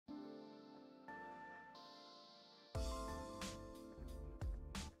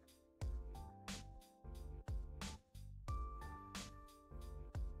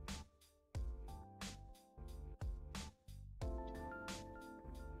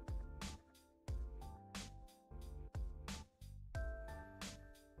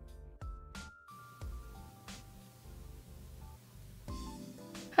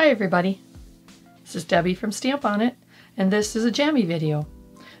Hi everybody, this is Debbie from Stamp On It, and this is a jammy video.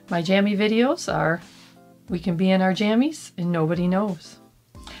 My jammy videos are, we can be in our jammies and nobody knows.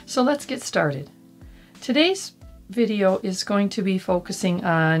 So let's get started. Today's video is going to be focusing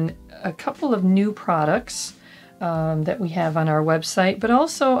on a couple of new products that we have on our website, but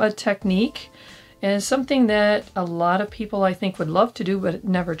also a technique and something that a lot of people I think would love to do but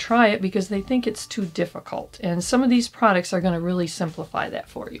never try it because they think it's too difficult. And some of these products are going to really simplify that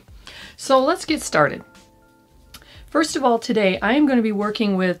for you. So let's get started. First of all, today I am going to be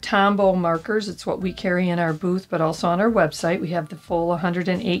working with Tombow markers. It's what we carry in our booth, but also on our website. We have the full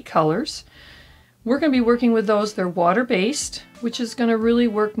 108 colors. We're going to be working with those. They're water-based, which is going to really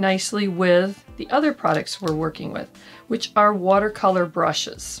work nicely with the other products we're working with, which are watercolor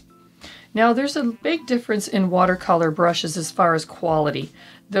brushes. Now, there's a big difference in watercolor brushes as far as quality.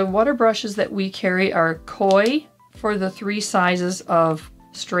 The water brushes that we carry are koi for the 3 sizes of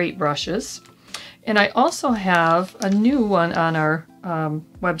straight brushes. And I also have a new one on our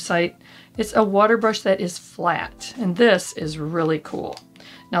website. It's a water brush that is flat, and this is really cool.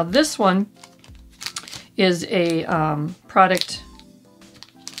 Now, this one is a product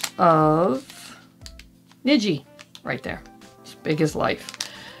of Niji, right there. It's big as life.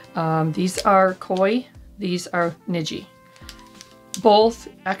 These are koi, these are Niji. Both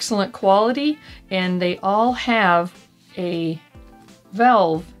excellent quality, and they all have a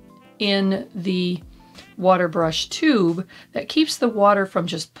valve in the water brush tube that keeps the water from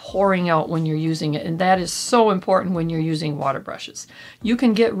just pouring out when you're using it, and that is so important when you're using water brushes. You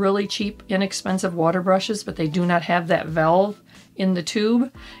can get really cheap, inexpensive water brushes, but they do not have that valve in the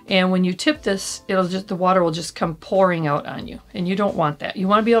tube, and when you tip this, the water will just come pouring out on you, and you don't want that. You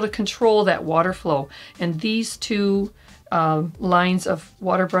want to be able to control that water flow, and these two lines of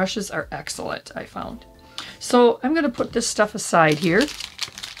water brushes are excellent, I found. So I'm going to put this stuff aside here,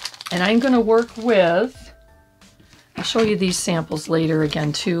 and I'm going to work with, I'll show you these samples later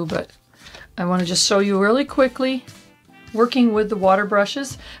again too, but I want to just show you really quickly working with the water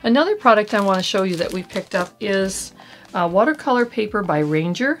brushes. Another product I want to show you that we picked up is watercolor paper by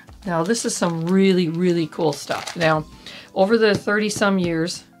Ranger. Now this is some really, really cool stuff. Now, over the 30-some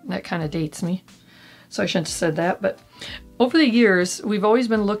years, that kind of dates me, so I shouldn't have said that, but over the years, we've always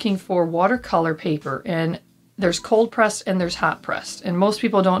been looking for watercolor paper, and there's cold pressed and there's hot pressed, and most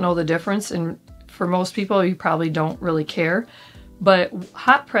people don't know the difference, and for most people you probably don't really care, but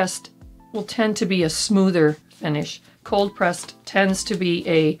hot pressed will tend to be a smoother finish. Cold pressed tends to be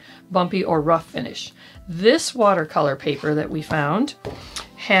a bumpy or rough finish. This watercolor paper that we found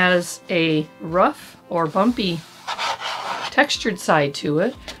has a rough or bumpy textured side to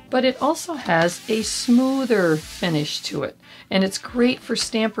it, but it also has a smoother finish to it. And it's great for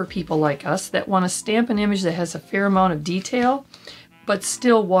stamper people like us that want to stamp an image that has a fair amount of detail, but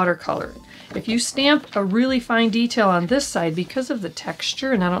still watercolor it. If you stamp a really fine detail on this side, because of the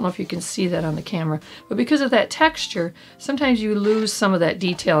texture, and I don't know if you can see that on the camera, but because of that texture, sometimes you lose some of that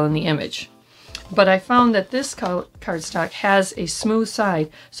detail in the image. But I found that this cardstock has a smooth side,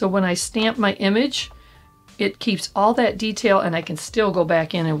 so when I stamp my image, it keeps all that detail, and I can still go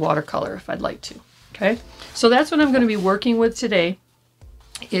back in and watercolor if I'd like to. Okay, so that's what I'm going to be working with today,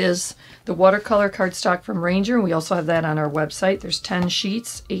 is the watercolor cardstock from Ranger. We also have that on our website. There's 10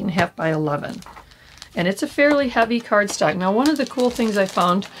 sheets, 8.5 by 11, and it's a fairly heavy cardstock. Now, one of the cool things I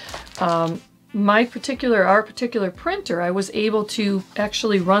found, our particular printer, I was able to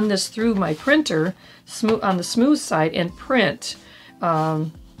actually run this through my printer on the smooth side and print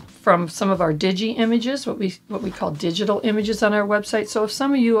from some of our digi images, what we call digital images on our website. So if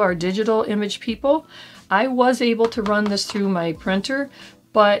some of you are digital image people, I was able to run this through my printer,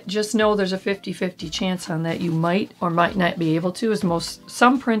 but just know there's a 50-50 chance on that. You might or might not be able to, as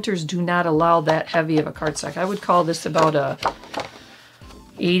some printers do not allow that heavy of a cardstock. I would call this about a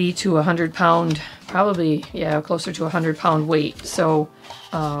 80 to 100 pound, probably, yeah, closer to 100 pound weight. So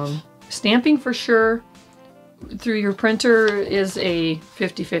stamping for sure through your printer is a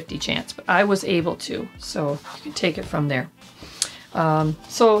 50-50 chance, but I was able to, so you can take it from there.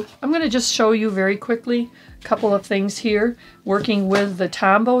 So I'm going to just show you very quickly a couple of things here. Working with the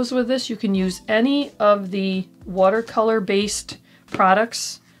Tombows with this, you can use any of the watercolor based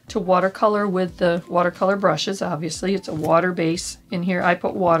products to watercolor with the watercolor brushes. Obviously, it's a water base in here. I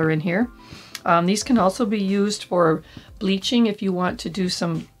put water in here. These can also be used for bleaching if you want to do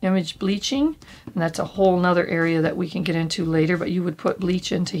some image bleaching, and that's a whole nother area that we can get into later, but you would put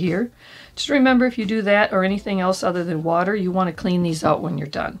bleach into here. Just remember, if you do that or anything else other than water, you want to clean these out when you're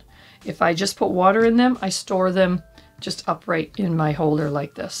done. If I just put water in them, I store them just upright in my holder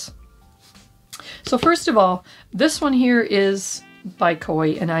like this. So first of all, this one here is by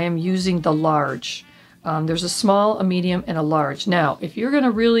Koi, and I am using the large. There's a small, a medium, and a large. Now, if you're going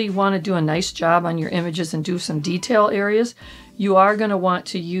to really want to do a nice job on your images and do some detail areas, you are going to want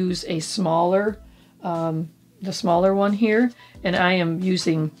to use a smaller, the smaller one here, and I am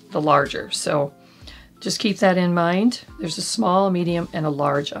using the larger. So just keep that in mind. There's a small, a medium, and a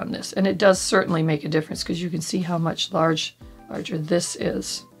large on this, and it does certainly make a difference because you can see how much larger this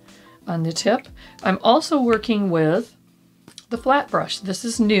is on the tip. I'm also working with the flat brush. This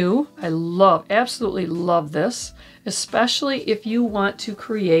is new. I absolutely love this, especially if you want to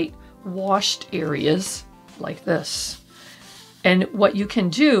create washed areas like this. And what you can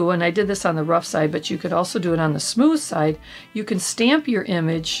do, and I did this on the rough side, but you could also do it on the smooth side, you can stamp your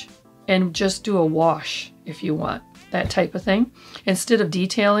image and just do a wash if you want, that type of thing. Instead of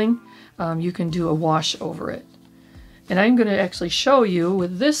detailing, you can do a wash over it. And I'm going to actually show you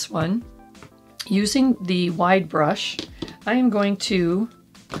with this one, using the wide brush, I am going to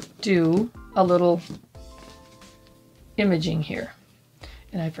do a little imaging here.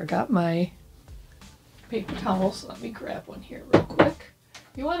 And I forgot my paper towel, so let me grab one here real quick.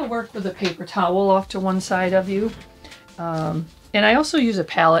 You want to work with a paper towel off to one side of you. And I also use a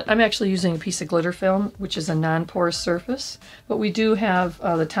palette. I'm actually using a piece of glitter film, which is a non-porous surface. But we do have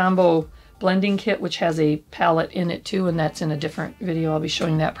the Tombow blending kit, which has a palette in it too, and that's in a different video. I'll be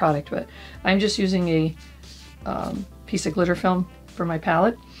showing that product, but I'm just using a piece of glitter film for my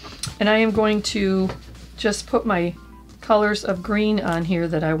palette. And I am going to just put my colors of green on here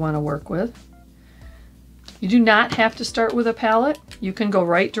that I want to work with. You do not have to start with a palette. You can go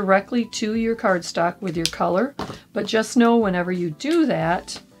right directly to your cardstock with your color, but just know whenever you do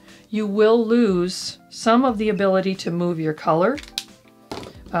that, you will lose some of the ability to move your color,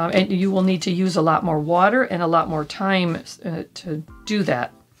 and you will need to use a lot more water and a lot more time to do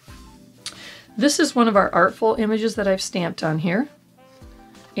that. This is one of our Artful images that I've stamped on here.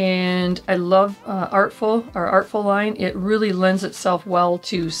 And I love our Artful line. It really lends itself well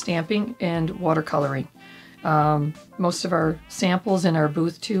to stamping and watercoloring. Most of our samples in our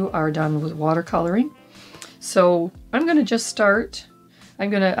booth too are done with watercoloring. So I'm going to just start.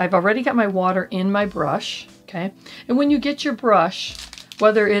 I've already got my water in my brush, okay? And when you get your brush,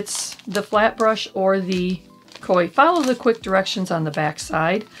 whether it's the flat brush or the Koi, follow the quick directions on the back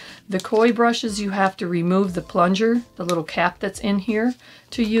side. The Koi brushes, you have to remove the plunger, the little cap that's in here,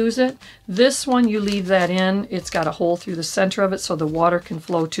 to use it. This one, you leave that in. It's got a hole through the center of it so the water can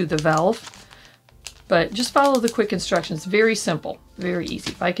flow to the valve. But just follow the quick instructions. Very simple, very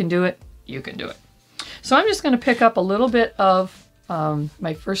easy. If I can do it, you can do it. So I'm just going to pick up a little bit of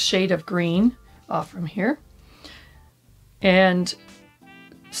my first shade of green off from here. And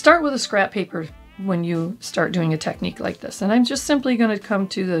start with a scrap paper when you start doing a technique like this. And I'm just simply going to come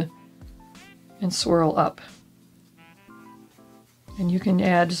to and swirl up. And you can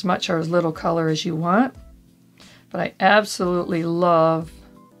add as much or as little color as you want. But I absolutely love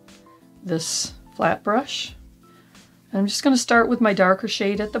this flat brush. I'm just going to start with my darker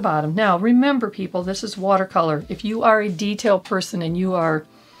shade at the bottom. Now remember people, this is watercolor. If you are a detail person and you are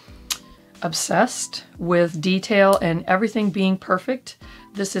obsessed with detail and everything being perfect,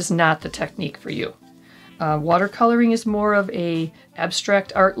 this is not the technique for you. Watercoloring is more of a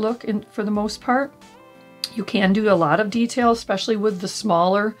abstract art look for the most part. You can do a lot of detail, especially with the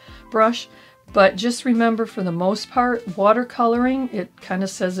smaller brush, but just remember for the most part, watercoloring, it kind of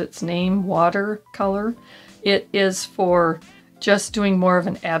says its name, watercolor. It is for just doing more of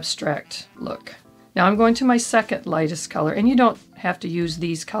an abstract look. Now I'm going to my second lightest color, and you don't have to use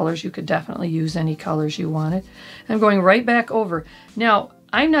these colors. You could definitely use any colors you wanted. I'm going right back over. Now,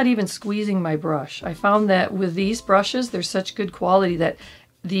 I'm not even squeezing my brush. I found that with these brushes, they're such good quality that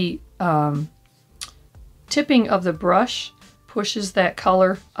the tipping of the brush pushes that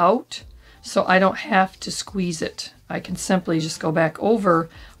color out, so I don't have to squeeze it. I can simply just go back over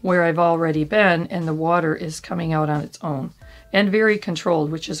where I've already been, and the water is coming out on its own. And very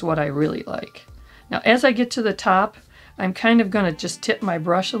controlled, which is what I really like. Now, as I get to the top, I'm kind of going to just tip my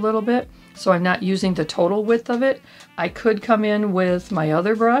brush a little bit, so I'm not using the total width of it. I could come in with my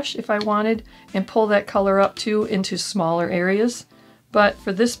other brush if I wanted and pull that color up too into smaller areas. But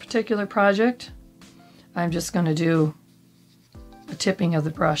for this particular project, I'm just going to do a tipping of the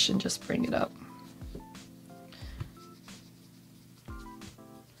brush and just bring it up.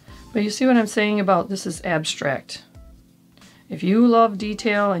 But you see what I'm saying about this is abstract. If you love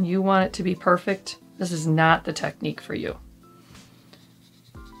detail and you want it to be perfect, this is not the technique for you.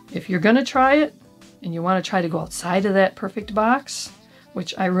 If you're going to try it and you want to try to go outside of that perfect box,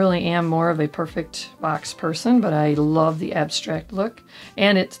 which I really am more of a perfect box person, but I love the abstract look,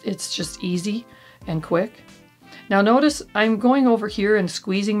 and it's just easy and quick. Now notice I'm going over here and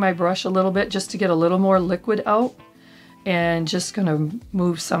squeezing my brush a little bit just to get a little more liquid out, and just going to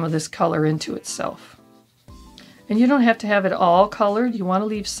move some of this color into itself. And you don't have to have it all colored. You want to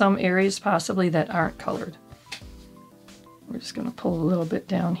leave some areas possibly that aren't colored. We're just going to pull a little bit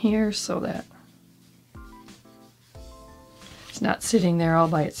down here so that it's not sitting there all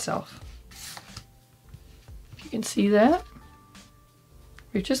by itself. If you can see that.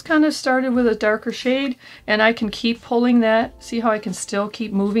 We've just kind of started with a darker shade, and I can keep pulling that. See how I can still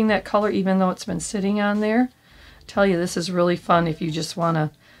keep moving that color even though it's been sitting on there? I tell you, this is really fun if you just want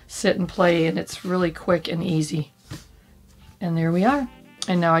to sit and play, and it's really quick and easy. And there we are.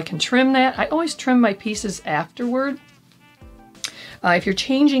 And now I can trim that. I always trim my pieces afterward. If you're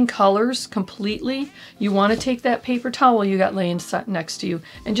changing colors completely, you want to take that paper towel you got laying next to you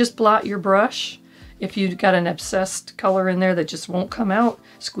and just blot your brush. If you've got an obsessed color in there that just won't come out,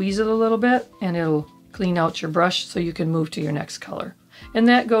 squeeze it a little bit and it'll clean out your brush so you can move to your next color. And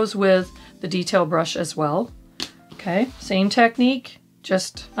that goes with the detail brush as well. Okay, same technique,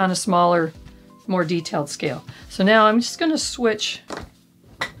 just on a smaller, more detailed scale. So now I'm just going to switch,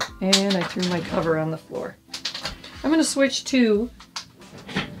 and I threw my cover on the floor. I'm going to switch to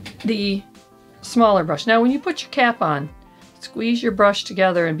the smaller brush. Now when you put your cap on, squeeze your brush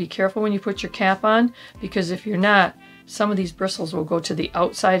together and be careful when you put your cap on, because if you're not, some of these bristles will go to the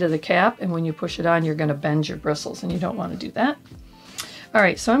outside of the cap, and when you push it on, you're going to bend your bristles, and you don't want to do that. All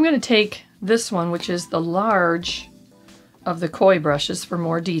right, so I'm going to take this one, which is the large of the koi brushes for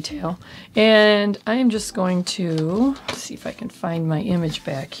more detail, and I am just going to see if I can find my image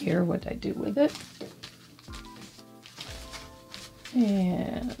back here, what I do with it.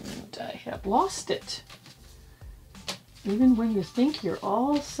 And I have lost it. Even when you think you're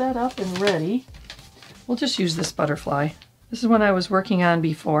all set up and ready, we'll just use this butterfly. This is one I was working on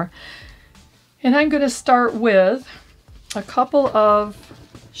before. And I'm going to start with a couple of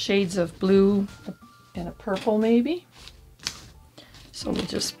shades of blue and a purple maybe. So we'll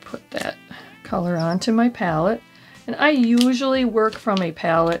just put that color onto my palette. And I usually work from a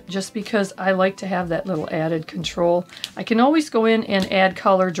palette just because I like to have that little added control. I can always go in and add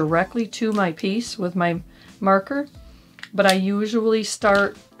color directly to my piece with my marker, but I usually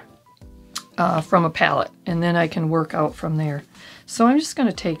start from a palette, and then I can work out from there. So I'm just going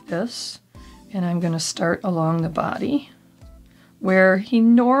to take this, and I'm going to start along the body where he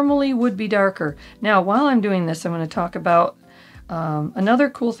normally would be darker. Now, while I'm doing this, I'm going to talk about another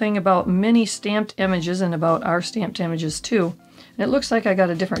cool thing about mini stamped images, and about our stamped images too. And it looks like I got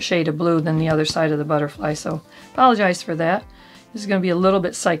a different shade of blue than the other side of the butterfly, so apologize for that. This is going to be a little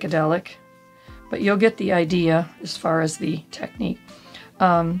bit psychedelic, but you'll get the idea as far as the technique.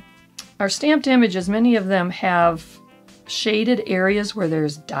 Our stamped images, many of them have shaded areas where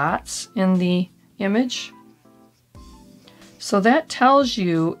there's dots in the image. So that tells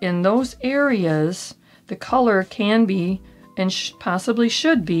you in those areas the color can be, and possibly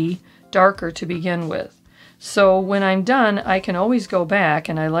should be, darker to begin with. So when I'm done, I can always go back,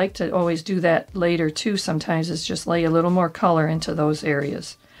 and I like to always do that later too sometimes, is just lay a little more color into those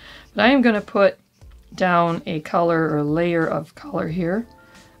areas. But I am going to put down a color or layer of color here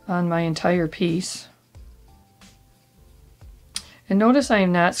on my entire piece. And notice I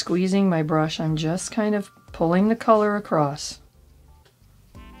am not squeezing my brush, I'm just kind of pulling the color across.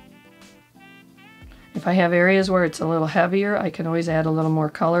 If I have areas where it's a little heavier, I can always add a little more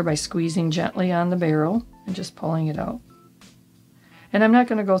color by squeezing gently on the barrel and just pulling it out. And I'm not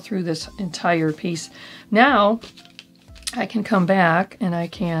going to go through this entire piece. Now I can come back and I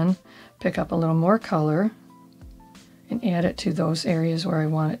can pick up a little more color and add it to those areas where I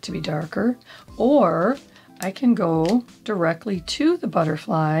want it to be darker. Or I can go directly to the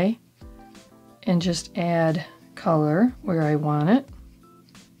butterfly and just add color where I want it.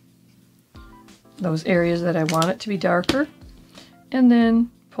 Those areas that I want it to be darker, and then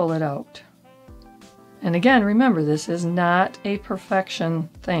pull it out. And again, remember, this is not a perfection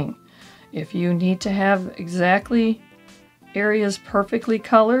thing. If you need to have exactly areas perfectly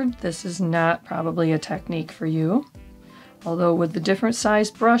colored, this is not probably a technique for you. Although with the different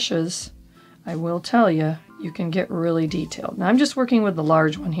size brushes, I will tell you, you can get really detailed. Now I'm just working with the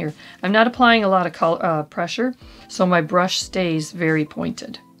large one here. I'm not applying a lot of color, pressure, so my brush stays very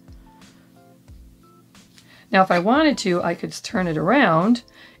pointed. Now if I wanted to, I could turn it around,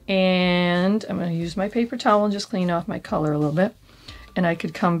 and I'm going to use my paper towel and just clean off my color a little bit. And I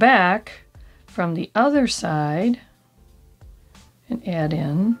could come back from the other side and add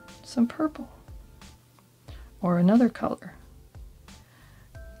in some purple or another color.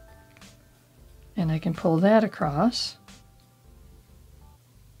 And I can pull that across.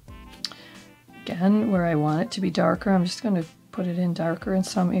 Again, Again, where I want it to be darker, I'm just going to put it in darker in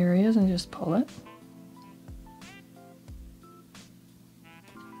some areas and just pull it.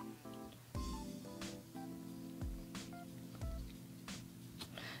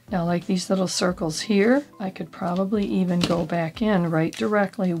 Now, like these little circles here, I could probably even go back in right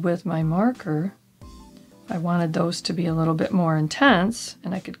directly with my marker. If I wanted those to be a little bit more intense,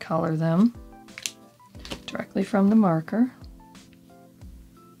 and I could color them directly from the marker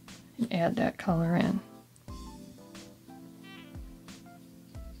and add that color in.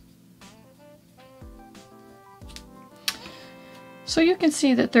 So you can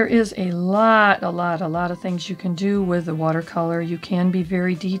see that there is a lot of things you can do with the watercolor. You can be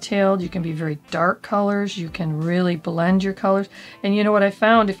very detailed, you can be very dark colors, you can really blend your colors. And you know what I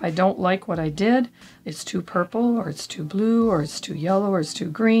found? If I don't like what I did, it's too purple, or it's too blue, or it's too yellow, or it's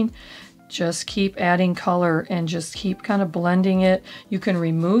too green, just keep adding color and just keep kind of blending it. You can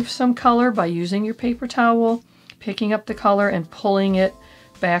remove some color by using your paper towel, picking up the color and pulling it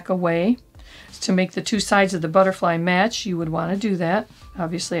back away. To make the two sides of the butterfly match, you would want to do that.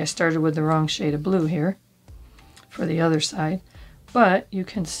 Obviously, I started with the wrong shade of blue here for the other side. But you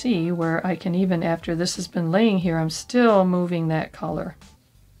can see where I can even, after this has been laying here, I'm still moving that color.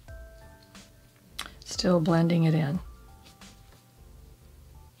 Still blending it in.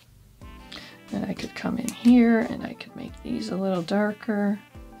 And I could come in here and I could make these a little darker.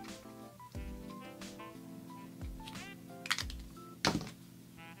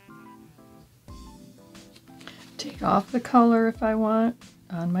 Take off the color if I want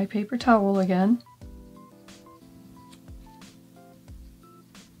on my paper towel again.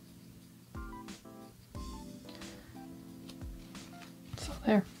 So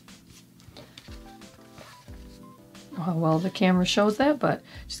there. I don't know how well the camera shows that, but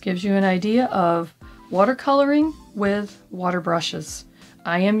just gives you an idea of watercoloring with water brushes.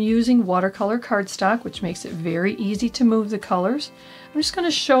 I am using Watercolor Cardstock, which makes it very easy to move the colors. I'm just going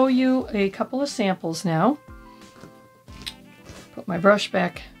to show you a couple of samples now. Put my brush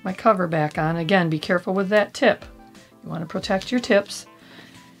back, my cover back on. Again, be careful with that tip. You want to protect your tips.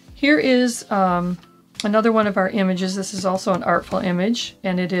 Here is another one of our images. This is also an artful image,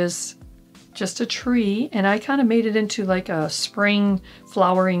 and it is just a tree, and I kind of made it into like a spring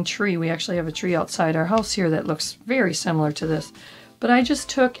flowering tree. We actually have a tree outside our house here that looks very similar to this. But I just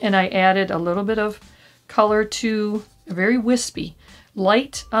took and I added a little bit of color to, very wispy,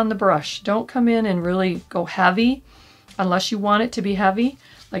 light on the brush. Don't come in and really go heavy unless you want it to be heavy.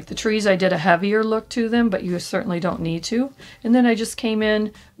 Like the trees, I did a heavier look to them, but you certainly don't need to. And then I just came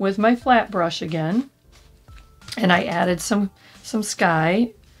in with my flat brush again, and I added some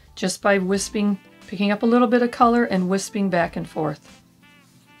sky just by wisping, picking up a little bit of color and wisping back and forth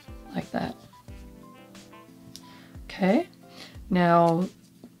like that. Okay, now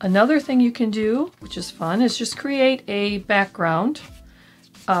another thing you can do, which is fun, is just create a background.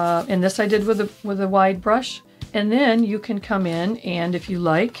 And this I did with a wide brush. And then you can come in, and if you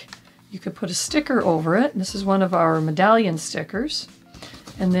like, you could put a sticker over it. This is one of our medallion stickers.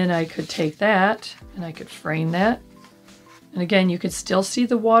 And then I could take that and I could frame that. And again, you could still see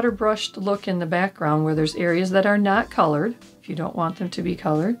the water brushed look in the background where there's areas that are not colored. If you don't want them to be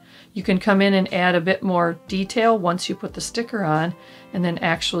colored, you can come in and add a bit more detail once you put the sticker on, and then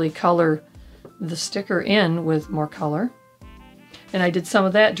actually color the sticker in with more color. And I did some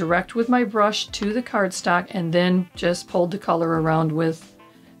of that direct with my brush to the cardstock, and then just pulled the color around with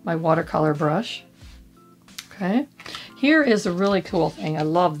my watercolor brush. Okay, here is a really cool thing. I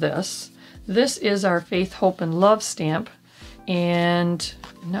love this. This is our Faith, Hope, and Love stamp, and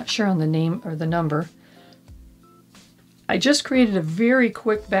I'm not sure on the name or the number. I just created a very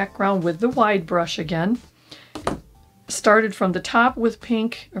quick background with the wide brush again. Started from the top with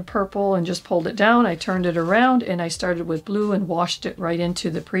pink or purple and just pulled it down. I turned it around and I started with blue and washed it right into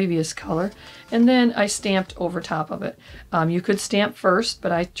the previous color. And then I stamped over top of it. You could stamp first,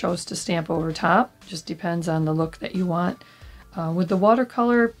 but I chose to stamp over top. Just depends on the look that you want. With the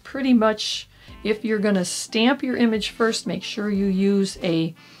watercolor, pretty much, if you're going to stamp your image first, make sure you use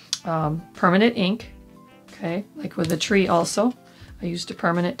a permanent ink. Okay, like with the tree also. I used a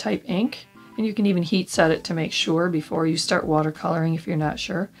permanent type ink. And you can even heat set it to make sure before you start watercoloring if you're not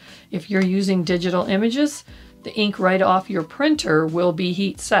sure. If you're using digital images, the ink right off your printer will be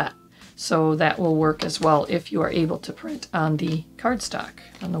heat set. So that will work as well if you are able to print on the cardstock,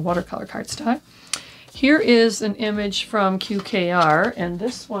 on the watercolor cardstock. Here is an image from QKR, and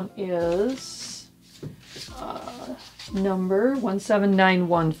this one is number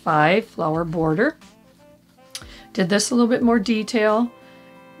 17915, flower border. Did this a little bit more detail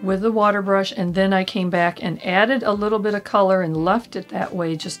with the water brush, and then I came back and added a little bit of color and left it that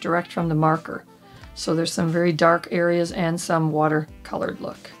way, just direct from the marker. So there's some very dark areas and some watercolored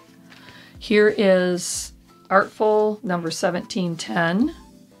look. Here is Artful number 1710,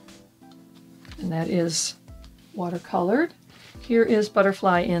 and that is watercolored. Here is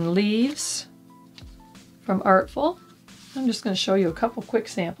Butterfly in Leaves from Artful. I'm just going to show you a couple quick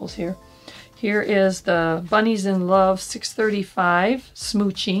samples here. Here is the Bunnies in Love 635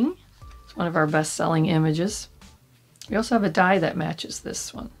 Smooching. It's one of our best-selling images. We also have a die that matches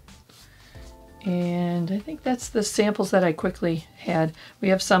this one. And I think that's the samples that I quickly had. We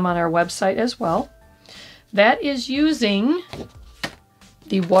have some on our website as well. That is using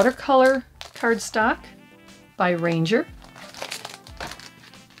the Watercolor Cardstock by Ranger,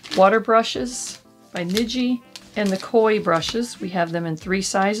 water brushes by Niji, and the koi brushes. We have them in 3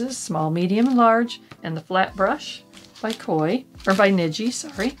 sizes, small, medium, and large, and the flat brush by Niji,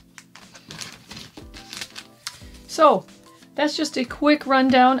 sorry. So that's just a quick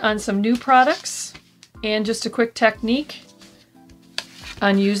rundown on some new products and just a quick technique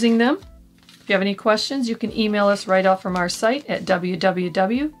on using them. If you have any questions, you can email us right off from our site at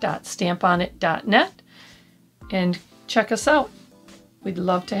www.stamponit.net and check us out. We'd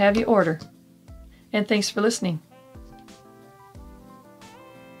love to have you order. And thanks for listening.